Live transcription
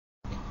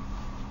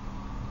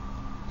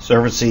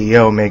Service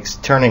CEO makes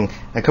turning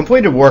a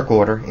completed work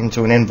order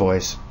into an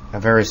invoice a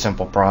very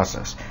simple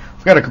process.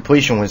 We've got a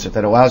completion wizard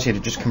that allows you to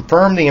just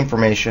confirm the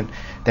information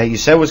that you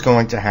said was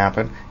going to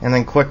happen and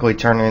then quickly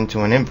turn it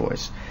into an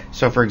invoice.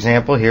 So for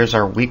example, here's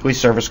our weekly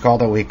service call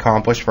that we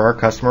accomplished for our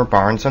customer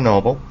Barnes &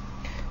 Noble.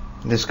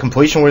 This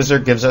completion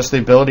wizard gives us the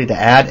ability to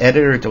add,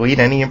 edit, or delete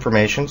any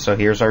information. So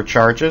here's our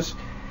charges,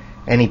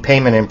 any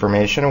payment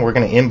information, and we're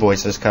going to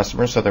invoice this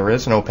customer so there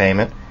is no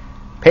payment.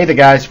 Pay the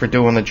guys for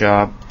doing the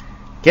job.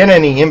 Get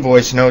any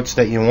invoice notes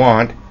that you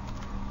want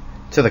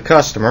to the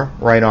customer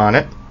right on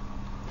it.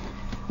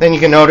 Then you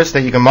can notice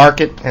that you can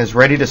mark it as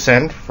ready to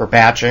send for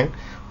batching,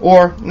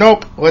 or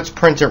nope, let's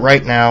print it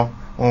right now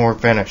when we're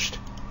finished.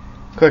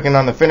 Clicking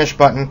on the finish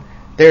button,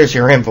 there's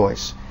your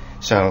invoice.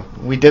 So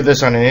we did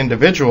this on an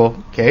individual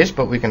case,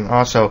 but we can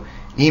also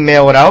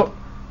email it out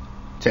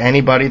to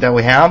anybody that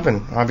we have,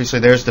 and obviously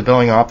there's the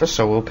billing office,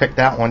 so we'll pick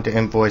that one to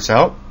invoice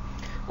out,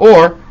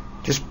 or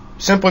just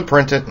simply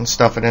print it and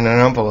stuff it in an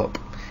envelope.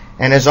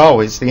 And as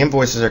always, the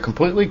invoices are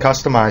completely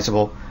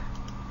customizable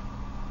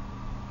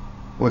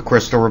with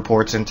Crystal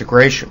Reports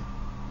integration.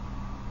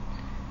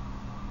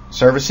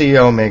 Service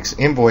CEO makes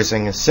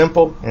invoicing as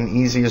simple and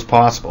easy as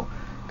possible,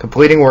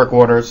 completing work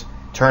orders,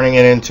 turning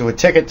it into a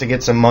ticket to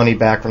get some money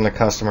back from the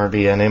customer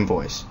via an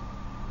invoice.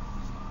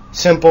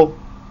 Simple,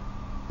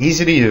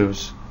 easy to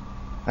use,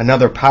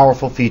 another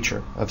powerful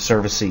feature of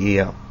Service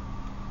CEO.